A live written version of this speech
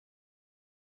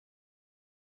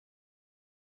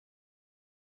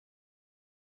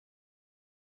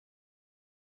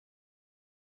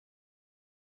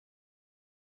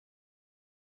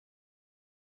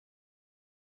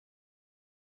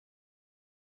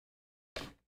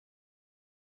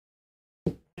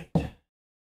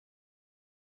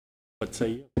What say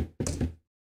you?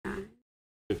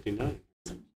 59.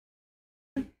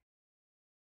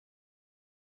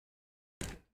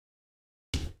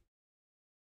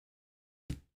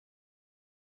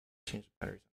 Change the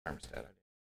batteries on thermostat. I didn't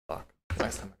lock.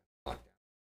 Last time I got locked down,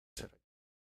 I said I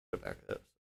put it back up.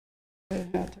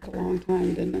 That took a long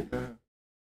time, didn't it?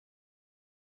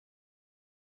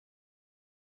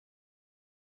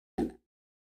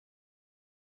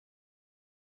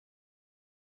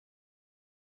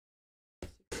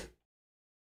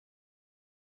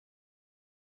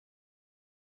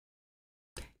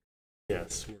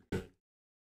 Yes, we're good.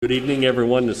 Good evening,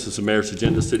 everyone. This is the Mayor's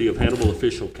Agenda, City of Hannibal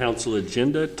Official Council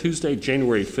Agenda, Tuesday,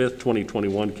 January 5th,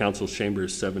 2021, Council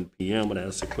Chambers, 7 p.m. And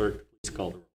ask the clerk to please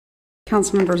call the roll.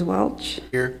 Councilmembers Welch.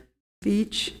 Here.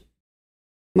 Beach.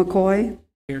 McCoy.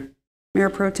 Here. Mayor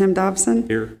Pro Tem Dobson.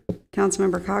 Here.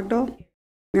 Councilmember Cogdell.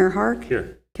 Mayor Hark.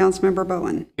 Here. Councilmember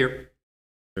Bowen. Here.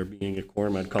 There being a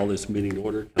quorum, I'd call this meeting to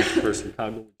order. Councilperson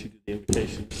Cogdell, would you do the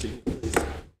invitation this evening, please?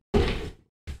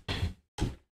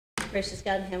 Gracious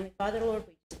God and Heavenly Father, Lord,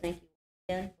 we just thank you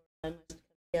again for allowing us to come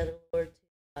together, Lord,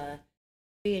 to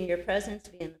be in your presence,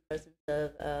 be in the presence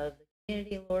of the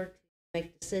community, Lord, to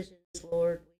make decisions,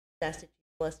 Lord. We ask that you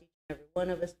bless each and every one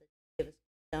of us, that you give us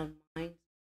sound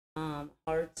minds,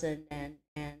 hearts, and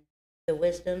the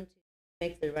wisdom to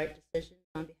make the right decisions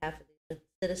on behalf of the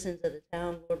citizens of the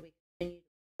town. Lord, we continue to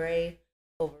pray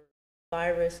over the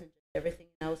virus and just everything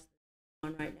else that's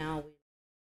going on right now. We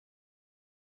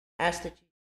ask that you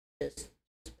just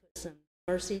put some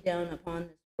mercy down upon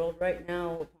this world right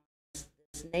now, upon this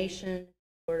nation,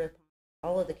 Lord, upon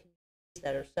all of the communities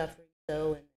that are suffering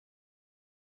so. And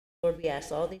Lord, we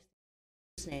ask all these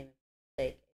things in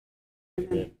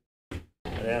His name. Amen.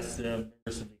 I'd ask the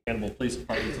members of the Hannibal Police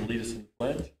Department to lead us in the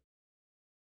pledge.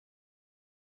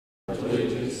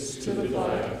 Allegiance to the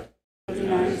flag of the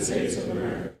United States of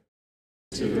America,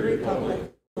 to the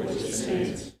republic for which it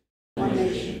stands, one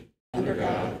nation, under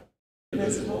God,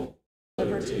 indivisible,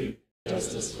 liberty,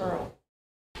 justice for all.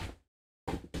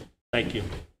 Thank you.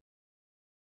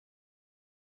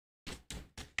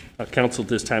 Council, at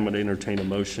this time, I'd entertain a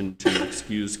motion to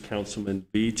excuse Councilman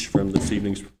Beach from this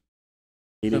evening's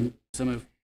meeting. So move.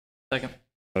 Second.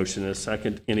 Motion and a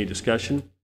second. Any discussion?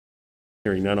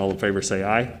 Hearing none, all in favor say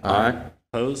aye. Aye.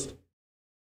 Opposed?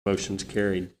 Motion's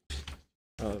carried.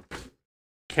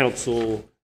 Council,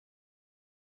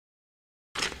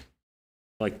 I'd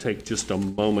like to take just a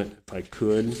moment, if I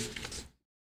could,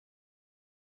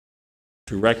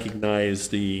 to recognize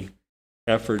the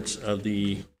efforts of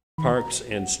the Parks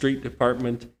and Street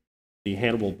Department, the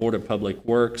Hannibal Board of Public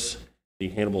Works, the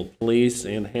Hannibal Police,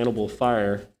 and Hannibal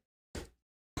Fire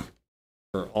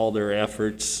for all their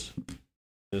efforts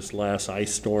this last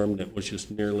ice storm that was just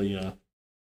nearly an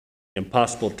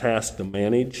impossible task to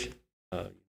manage.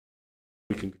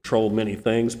 We can control many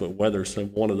things, but weather's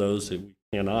one of those that we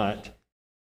cannot.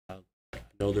 I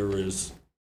know there was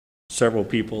several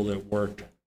people that worked,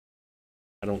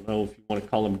 I don't know if you want to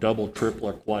call them double, triple,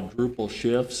 or quadruple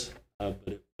shifts, but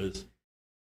it was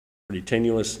pretty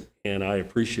tenuous, and I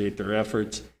appreciate their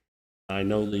efforts. I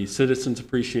know the citizens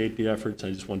appreciate the efforts.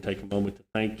 I just want to take a moment to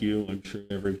thank you. I'm sure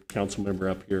every council member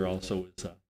up here also is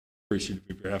appreciative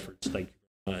of your efforts. Thank you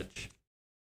very much.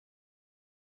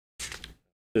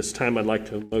 This time, I'd like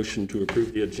to motion to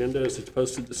approve the agenda as it's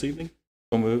posted this evening.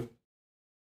 So move.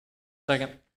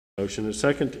 Second. Motion and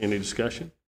second. Any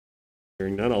discussion?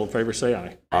 Hearing none, all in favor say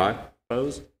aye. Aye.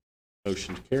 Opposed?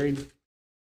 Motion carried.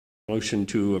 Motion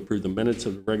to approve the minutes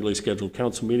of the regularly scheduled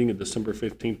council meeting of December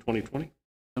 15, 2020.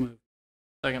 So move.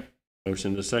 Second.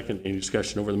 Motion and second. Any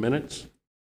discussion over the minutes?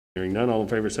 Hearing none, all in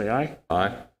favor say aye.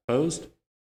 Aye. Opposed?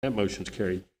 That motion's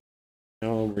carried.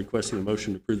 Now I'm requesting a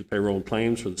motion to approve the payroll and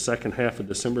claims for the second half of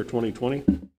December 2020.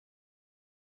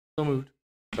 So moved.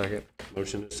 Second.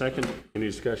 Motion and second. Any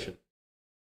discussion?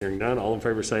 Hearing none, all in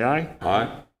favor say aye.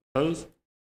 Aye. Opposed?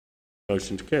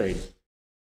 Motion's carried.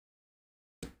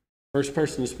 First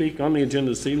person to speak on the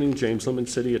agenda this evening, James Lemon,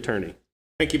 City Attorney.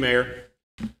 Thank you, Mayor.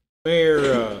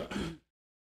 Mayor,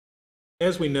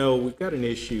 as we know, we've got an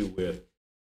issue with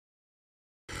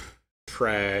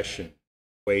trash and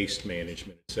waste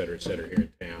management, et cetera, here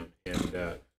in town.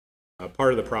 And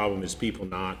part of the problem is people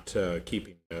not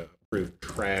keeping approved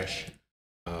trash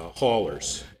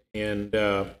haulers. And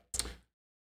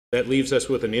that leaves us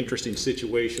with an interesting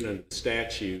situation under the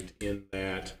statute in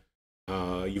that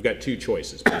you've got two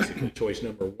choices, basically. Choice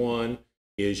number one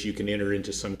is you can enter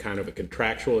into some kind of a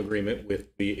contractual agreement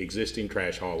with the existing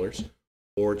trash haulers,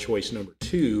 or choice number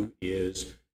two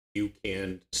is you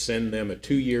can send them a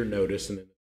 2-year notice, and then at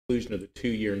the conclusion of the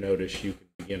 2-year notice, you can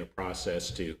begin a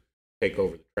process to take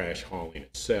over the trash hauling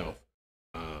itself.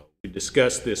 We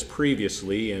discussed this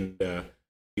previously, and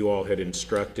you all had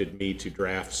instructed me to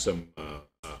draft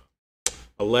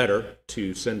a letter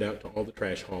to send out to all the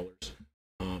trash haulers,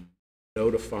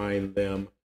 notifying them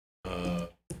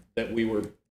that we were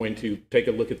going to take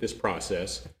a look at this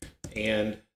process.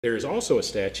 And there's also a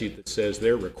statute that says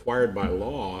they're required by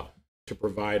law to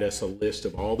provide us a list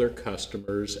of all their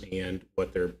customers and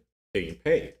what they're being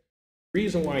paid. The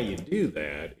reason why you do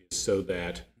that is so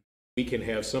that we can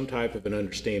have some type of an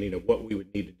understanding of what we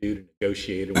would need to do to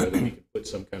negotiate and whether we can put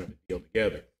some kind of a deal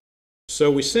together.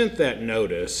 So we sent that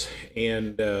notice,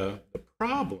 and the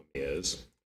problem is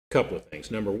a couple of things.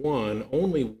 Number one,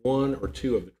 only one or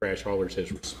two of the trash haulers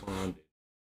has responded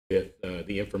with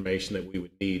the information that we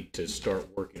would need to start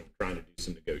working on trying to do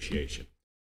some negotiation.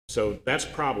 So that's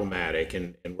problematic,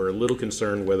 and we're a little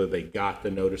concerned whether they got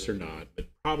the notice or not. But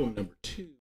problem number two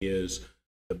is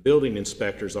the building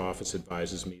inspector's office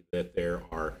advises me that there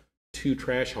are two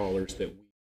trash haulers that we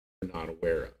are not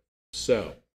aware of.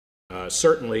 So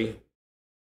certainly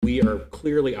we are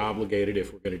clearly obligated,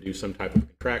 if we're going to do some type of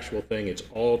contractual thing, it's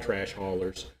all trash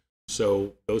haulers.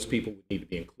 So those people would need to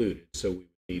be included. So we would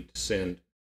need to send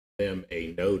them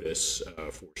a notice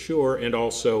for sure. And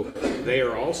also, they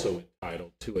are also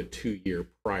entitled to a 2-year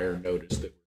prior notice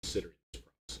that we're considering this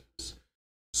process.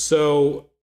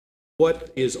 So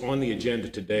what is on the agenda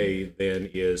today then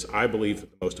is, I believe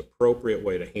that the most appropriate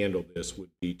way to handle this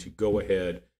would be to go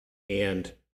ahead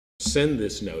and send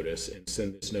this notice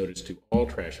to all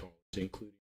trash haulers,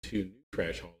 including 2 new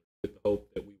trash haulers, with the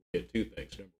hope that we will get 2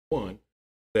 things. Number one,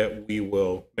 that we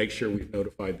will make sure we've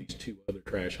notified these 2 other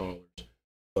trash haulers.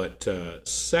 But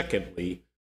secondly,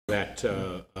 that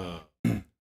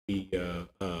we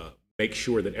make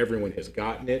sure that everyone has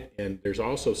gotten it. And there's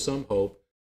also some hope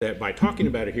that by talking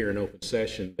about it here in open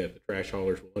session, that the trash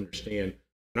haulers will understand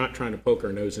we're not trying to poke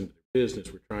our nose into their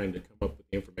business. We're trying to come up with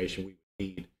the information we would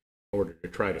need in order to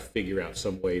try to figure out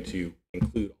some way to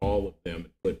include all of them and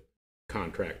put a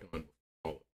contract on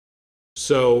all of them.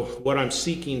 So what I'm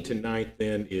seeking tonight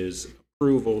then is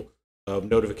approval of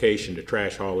notification to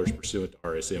trash haulers pursuant to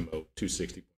RSMO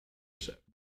 260.7.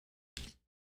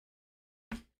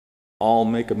 I'll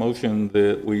make a motion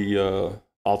that we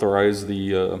authorize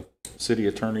the city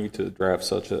attorney to draft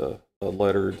such a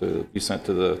letter to be sent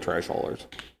to the trash haulers.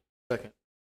 Second.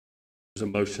 There's a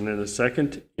motion and a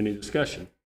second. Any discussion?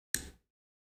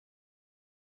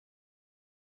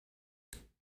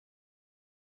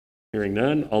 Hearing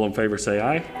none, all in favor say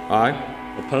aye.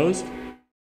 Aye. Opposed?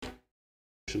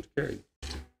 Motion's carried.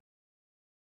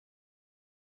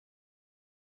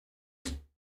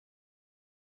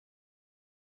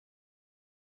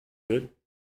 Good.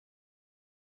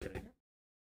 Okay.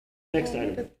 Next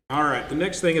item. All right, the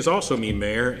next thing is also me,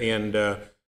 Mayor, and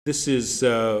this is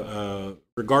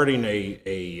regarding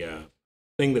a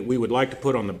thing that we would like to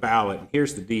put on the ballot. And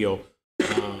here's the deal.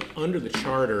 Under the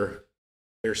charter,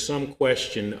 there's some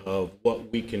question of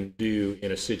what we can do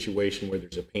in a situation where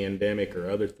there's a pandemic or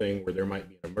other thing where there might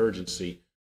be an emergency,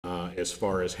 as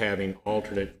far as having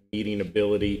alternate meeting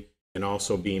ability and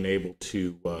also being able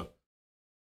to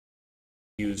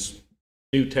use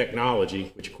new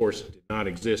technology, which of course did not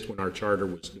exist when our charter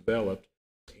was developed.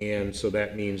 And so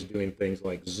that means doing things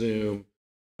like Zoom,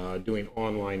 doing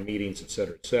online meetings, et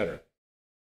cetera, et cetera.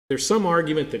 There's some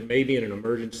argument that maybe in an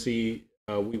emergency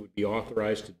we would be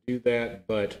authorized to do that,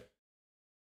 but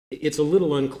it's a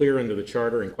little unclear under the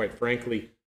charter. And quite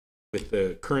frankly, with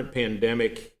the current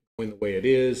pandemic going the way it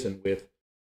is, and with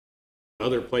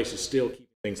other places still keeping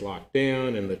things locked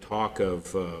down, and the talk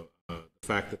of the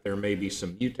fact that there may be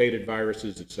some mutated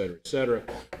viruses, et cetera,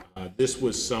 this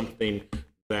was something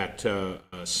that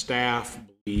staff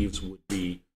believes would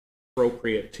be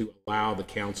appropriate to allow the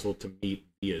council to meet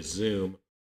via Zoom,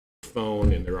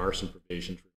 phone, and there are some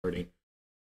provisions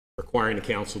requiring the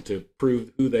council to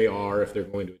prove who they are if they're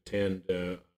going to attend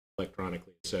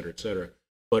electronically, et cetera,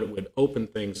 but it would open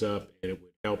things up and it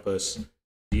would help us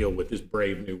deal with this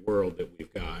brave new world that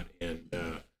we've got. And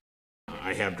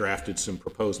I have drafted some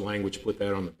proposed language, put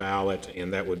that on the ballot,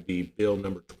 and that would be bill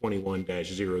number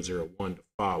 21-001 to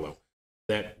follow.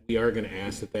 That we are going to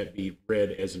ask that that be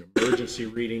read as an emergency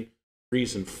reading.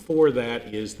 Reason for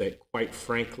that is that, quite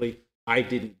frankly, I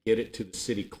didn't get it to the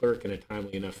city clerk in a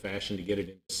timely enough fashion to get it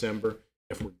in December.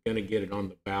 If we're going to get it on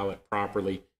the ballot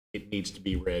properly, it needs to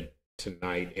be read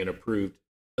tonight and approved,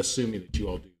 assuming that you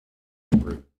all do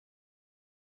approve.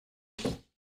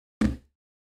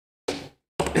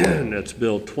 That's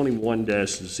bill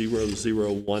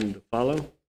 21-001 to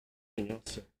follow. Anything else,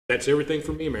 sir? That's everything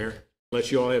for me, Mayor,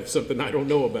 unless you all have something I don't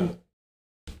know about.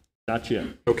 Not yet.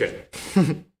 Okay.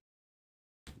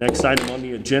 Next item on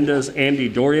the agenda is Andy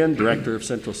Dorian, Director of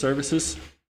Central Services.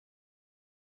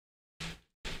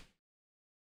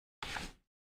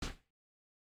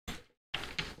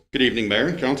 Good evening, Mayor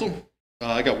and Council.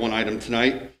 I got one item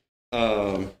tonight.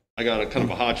 I got a kind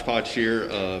of a hodgepodge here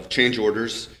of change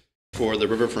orders for the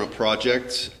Riverfront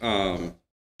project.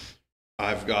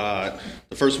 I've got,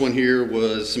 the first one here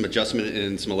was some adjustment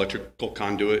in some electrical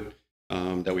conduit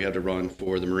that we had to run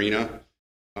for the marina.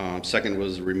 Second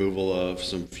was the removal of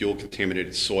some fuel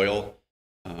contaminated soil.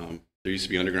 There used to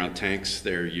be underground tanks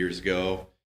there years ago,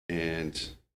 and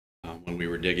when we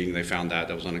were digging, they found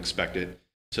that was unexpected.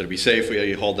 So to be safe,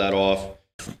 we hauled that off.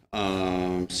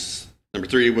 Number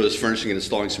three was furnishing and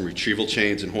installing some retrieval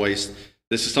chains and hoist.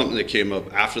 This is something that came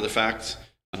up after the fact.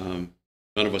 None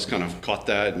of us kind of caught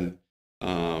that and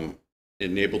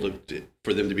enabled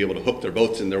for them to be able to hook their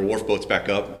boats and their wharf boats back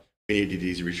up. We needed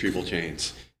these retrieval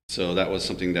chains. So that was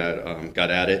something that got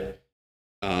added.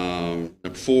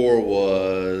 Number four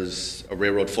was a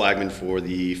railroad flagman for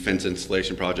the fence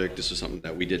installation project. This was something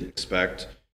that we didn't expect.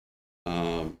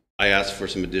 I asked for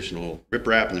some additional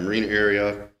riprap in the marina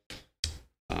area.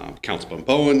 Councilman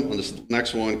Bowen on this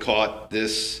next one caught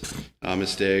this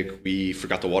mistake. We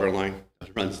forgot the water line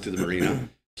that runs to the marina.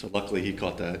 So luckily he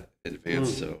caught that in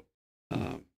advance. So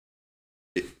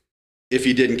if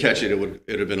he didn't catch it, it would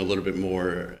have been a little bit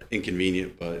more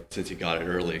inconvenient. But since he got it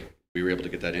early, we were able to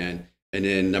get that in. And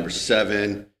then number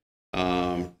seven,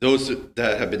 those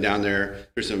that have been down there,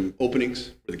 there's some openings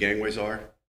where the gangways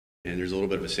are, and there's a little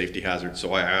bit of a safety hazard.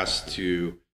 So I asked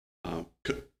to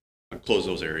close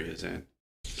those areas in.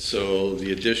 So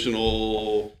the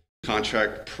additional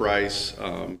contract price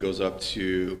goes up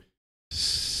to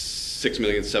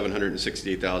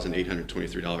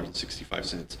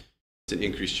 $6,768,823.65. It's an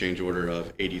increased change order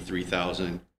of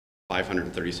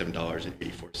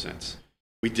 $83,537.84.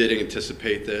 We did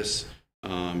anticipate this. We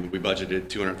budgeted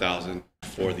 $200,000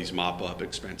 for these mop-up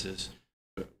expenses.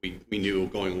 But we knew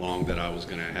going along that I was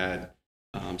going to add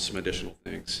some additional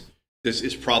things. This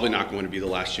is probably not going to be the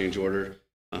last change order.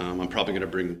 I'm probably going to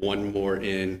bring one more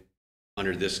in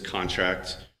under this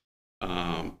contract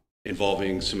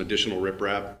involving some additional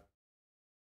riprap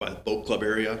by the boat club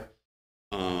area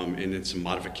and then some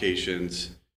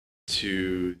modifications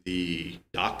to the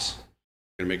docks.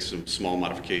 I'm going to make some small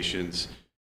modifications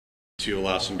to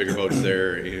allow some bigger boats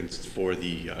there and for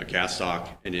the gas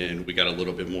dock, and then we got a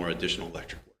little bit more additional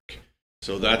electric work.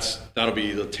 So that'll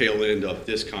be the tail end of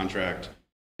this contract,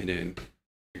 and then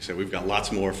like I said, we've got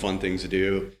lots more fun things to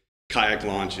do, kayak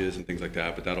launches and things like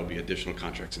that, but that'll be additional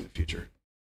contracts in the future.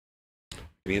 Can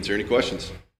you answer any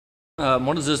questions?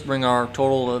 What does this bring our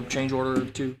total of change order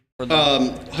to? For the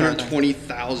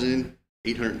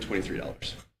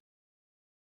 $120,823.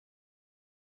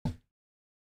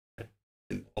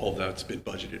 And all of that's been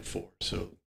budgeted for, so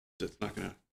it's not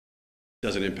gonna,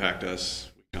 doesn't impact us.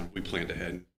 We planned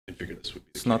ahead and figured this would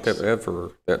be the It's case. not that bad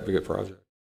for that big a project.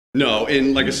 No,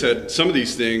 and like I said, some of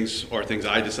these things are things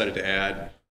I decided to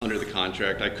add under the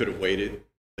contract. I could have waited,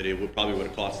 but it probably would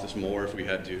have cost us more if we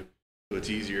had to. So it's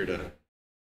easier to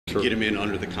get them in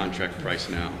under the contract price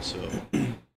now. So.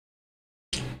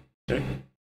 Okay.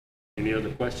 Any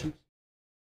other questions?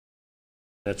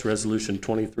 That's resolution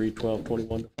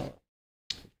 23-12-21 to follow.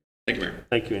 Thank you, Mayor.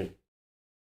 Thank you, Andy.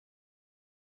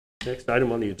 Next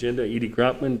item on the agenda, Edie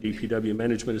Grotman, DPW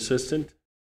Management Assistant.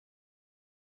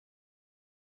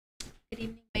 Good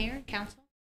evening, Mayor and Council.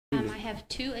 I have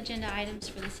two agenda items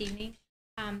for this evening.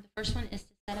 The first one is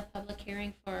to set a public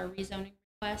hearing for a rezoning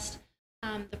request.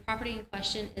 The property in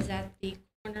question is at the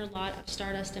corner lot of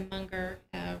Stardust and Munger,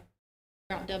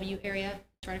 Route W area.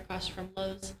 It's right across from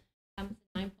Lowe's. It's a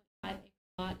 9.5 acre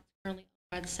lot. It's currently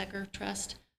owned by the Secker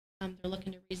Trust. They're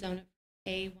looking to rezone it from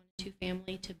A, 1 and 2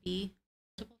 family to B,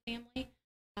 multiple family.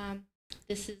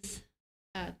 This is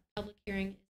public hearing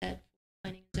is set for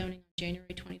planning and zoning on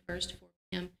January 21st, 4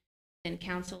 p.m. and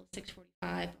council 6:45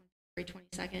 on February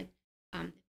 22nd.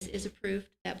 If this is approved,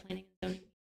 that planning and zoning will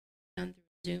be done through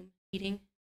a Zoom meeting.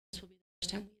 This will be the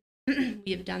first time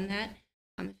we have done that.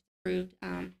 If it's approved,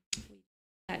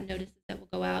 that notices that will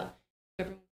go out to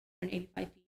everyone within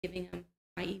 85 feet, giving them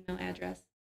my email address,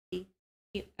 the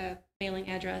mailing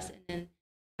address, and then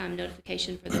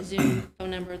notification for the Zoom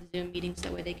phone number of the Zoom meetings.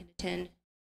 That way they can attend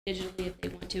digitally if they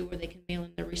want to, or they can mail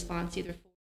in their response either for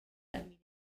that meeting.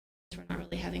 We're not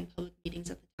really having public meetings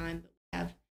at the time, but we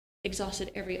have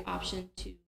exhausted every option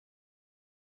to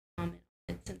comment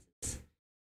on it, since it's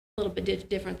a little bit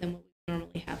different than what we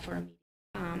normally have for a meeting.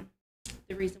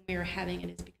 The reason we are having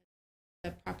it is because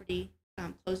the property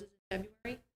closes in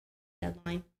February.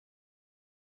 Deadline.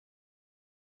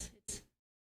 It's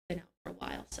been out for a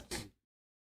while, so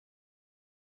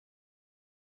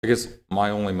I guess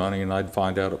my only money, and I'd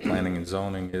find out at planning and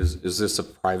zoning, is this a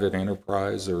private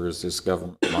enterprise or is this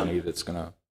government money that's going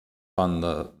to fund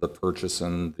the purchase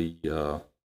and the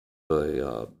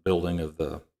building of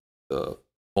the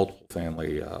multiple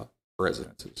family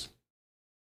residences?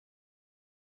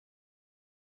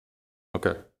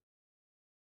 Okay.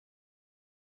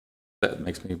 That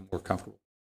makes me more comfortable.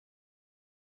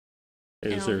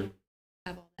 Is there,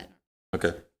 Have all that.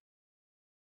 Okay.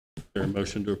 is there a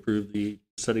motion to approve the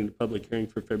setting the public hearing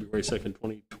for February 2nd,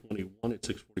 2021 at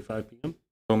 6:45 p.m.?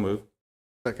 So move.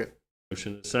 Second.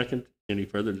 Motion is second. Any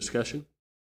further discussion?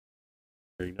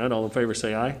 Hearing none, all in favor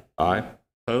say aye. Aye.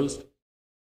 Opposed?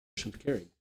 Motion's carried.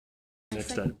 Next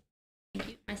Second. item. Thank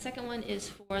you. My second one is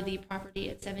for the property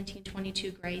at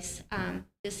 1722 Grace.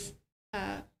 This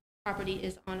property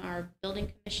is on our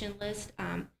building commission list.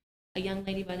 A young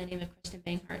lady by the name of Kristen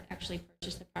Banghart actually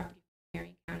purchased the property from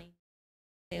Marion County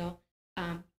sale.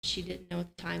 She didn't know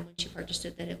at the time when she purchased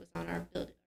it that it was on our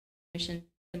building commission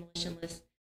demolition list.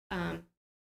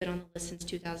 Been on the list since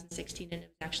 2016, and it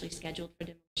was actually scheduled for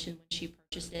demolition when she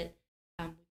purchased it. We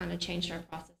kind of changed our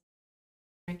process.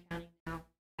 Marion County now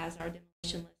has our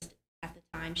demolition list. At the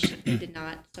time, they did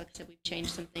not. So like I said, we've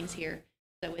changed some things here.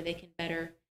 That way they can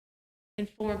better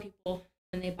inform people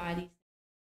when they buy these.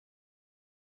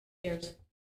 There's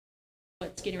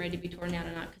what's getting ready to be torn down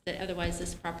or not, because otherwise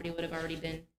this property would have already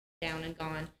been down and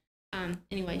gone.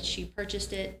 Anyway, she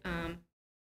purchased it.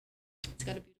 It's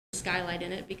got a beautiful skylight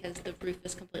in it because the roof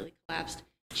is completely collapsed.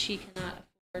 She cannot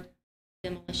afford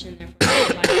demolition, therefore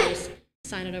I'd like to just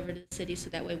sign it over to the city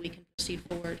so that way we can proceed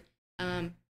forward.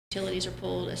 Utilities are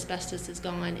pulled, asbestos is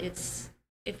gone. If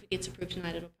it gets approved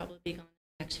tonight, it'll probably be gone in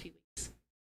the next few weeks.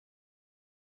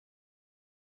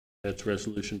 That's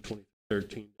resolution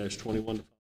 2013-21.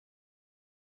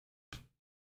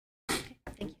 Okay,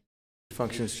 thank you.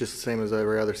 Functions just the same as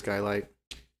every other skylight.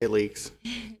 It leaks.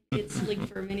 It's leaked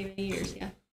for many, many years, yeah.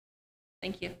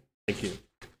 Thank you. Thank you.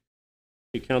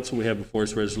 Okay, council, we have before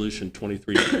us resolution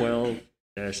 2312-21.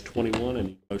 I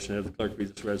need a motion to have the clerk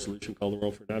read this resolution, call the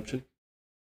roll for adoption.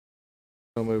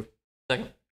 So moved. Second.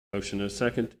 Motion and a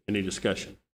second. Any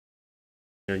discussion?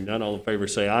 Hearing none, all in favor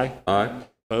say aye. Aye.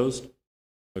 Opposed?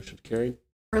 Motion's carried.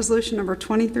 Resolution number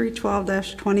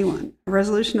 2312-21, a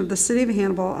resolution of the City of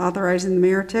Hannibal authorizing the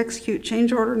mayor to execute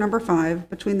change order number 5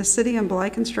 between the city and Bly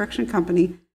Construction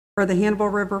Company for the Hannibal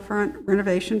Riverfront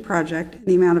renovation project in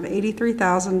the amount of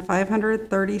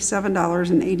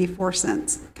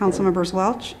 $83,537.84. Council members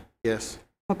Welch, Yes.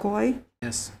 McCoy,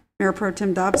 Yes. Mayor Pro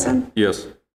Tem Dobson, Yes.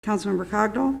 Councilmember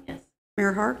Cogdell, Yes.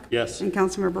 Mayor Hark, Yes. and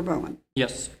Councilmember Bowen.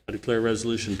 Yes. I declare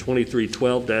resolution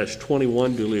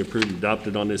 2312-21 duly approved and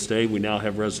adopted on this day. We now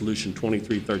have resolution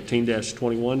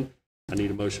 2313-21. I need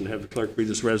a motion to have the clerk read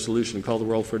this resolution and call the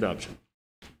roll for adoption.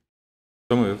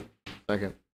 So move.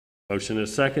 Second. Motion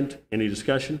is second. Any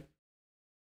discussion?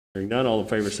 Hearing none, all in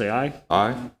favor say aye.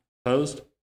 Aye. Opposed?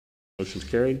 Motion's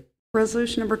carried.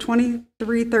 Resolution number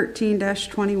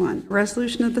 2313-21, a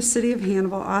resolution of the City of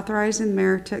Hannibal authorizing the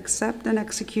mayor to accept and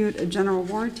execute a general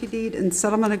warranty deed and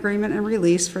settlement agreement and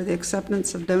release for the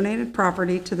acceptance of donated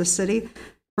property to the city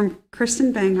from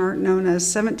Kristen Banghart, known as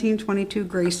 1722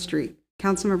 Grace Street.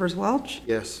 Councilmembers Welch,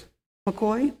 Yes.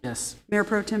 McCoy, Yes. Mayor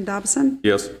Pro Tem Dobson,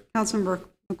 Yes. Councilmember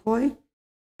McCoy,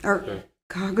 or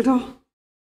Cogdell,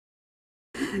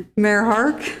 Mayor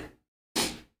Hark,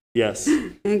 Yes.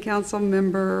 and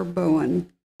Councilmember Bowen.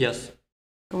 Yes.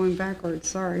 Going backwards,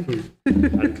 sorry. I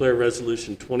declare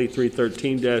resolution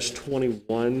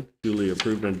 2313-21 duly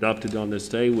approved and adopted on this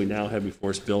day. We now have before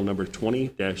us bill number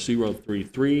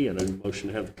 20-033, and a motion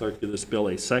to have the clerk give this bill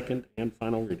a second and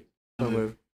final reading. So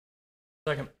moved.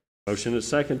 Second. Motion is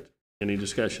second. Any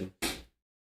discussion?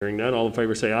 Hearing none, all in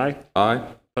favor say aye.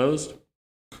 Aye. Opposed?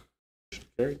 Motion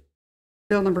carried.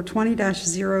 Bill number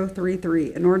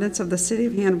 20-033, an ordinance of the City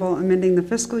of Hannibal amending the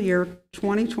fiscal year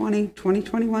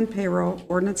 2020-2021 payroll,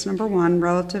 ordinance number 1,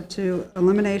 relative to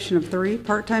elimination of 3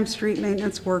 part-time street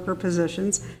maintenance worker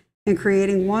positions and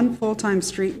creating 1 full-time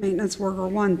street maintenance worker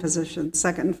 1 position.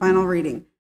 Second and final reading.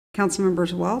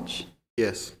 Councilmembers Welch,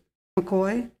 Yes.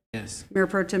 McCoy, Yes. Mayor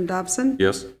Pro Tem Dobson,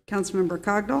 Yes. Councilmember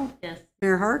Cogdell, Yes.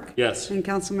 Mayor Hark, Yes. and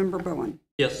Councilmember Bowen.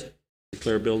 Yes.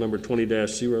 Declare bill number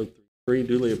 20-033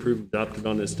 duly approved and adopted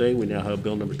on this day. We now have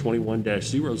bill number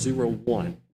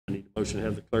 21-001. I need a motion to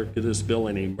have the clerk give this bill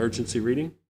an emergency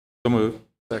reading. So move.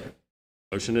 Second.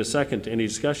 Motion is second. Any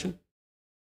discussion?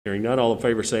 Hearing none, all in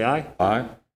favor say aye. Aye.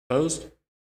 Opposed?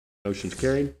 Motion's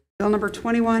carried. Bill number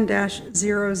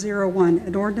 21-001,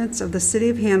 an ordinance of the City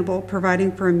of Hannibal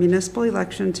providing for a municipal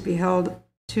election to be held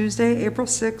Tuesday, April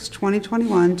 6,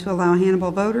 2021, to allow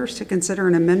Hannibal voters to consider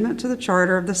an amendment to the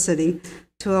charter of the city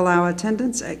to allow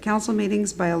attendance at council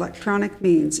meetings by electronic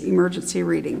means, emergency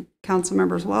reading. Council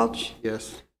members Welch,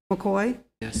 Yes. McCoy,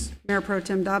 Yes. Mayor Pro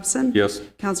Tem Dobson, Yes.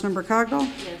 Councilmember Cogdill,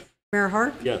 Yes. Mayor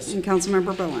Hart, Yes. and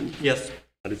Councilmember Bowen. Yes.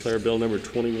 I declare Bill number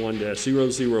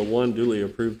 21-001 duly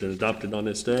approved and adopted on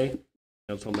this day.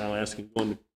 Council now asking to go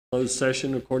into closed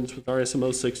session in accordance with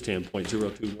RSMO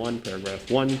 610.021, paragraph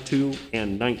 1, 2,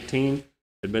 and 19,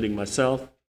 admitting myself,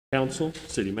 council,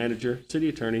 city manager, city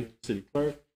attorney, city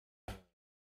clerk,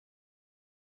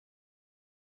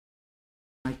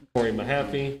 Corey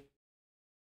Mahaffey,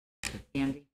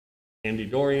 Andy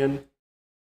Dorian,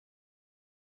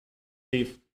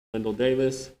 Chief Lyndall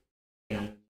Davis,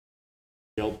 and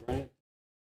Gail Bryant.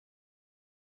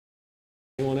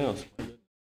 Anyone else?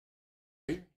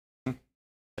 I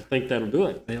think that'll do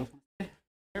it.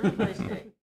 Everybody's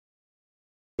great.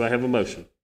 Do I have a motion?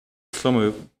 So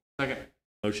moved. Second.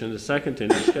 Motion and a second. Any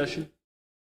discussion?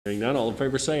 Hearing none, all in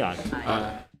favor say aye.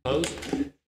 Aye. Opposed?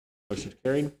 Motion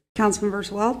carried.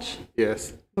 Councilmembers Welch,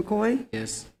 Yes. McCoy,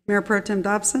 Yes. Mayor Pro Tem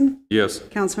Dobson, Yes.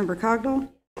 Councilmember Cogdill,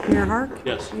 Mayor Hart,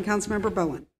 Yes. and Councilmember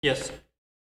Bowen. Yes.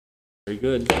 Very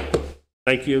good.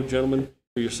 Thank you, gentlemen,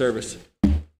 for your service.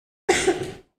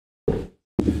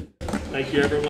 Thank you, everyone.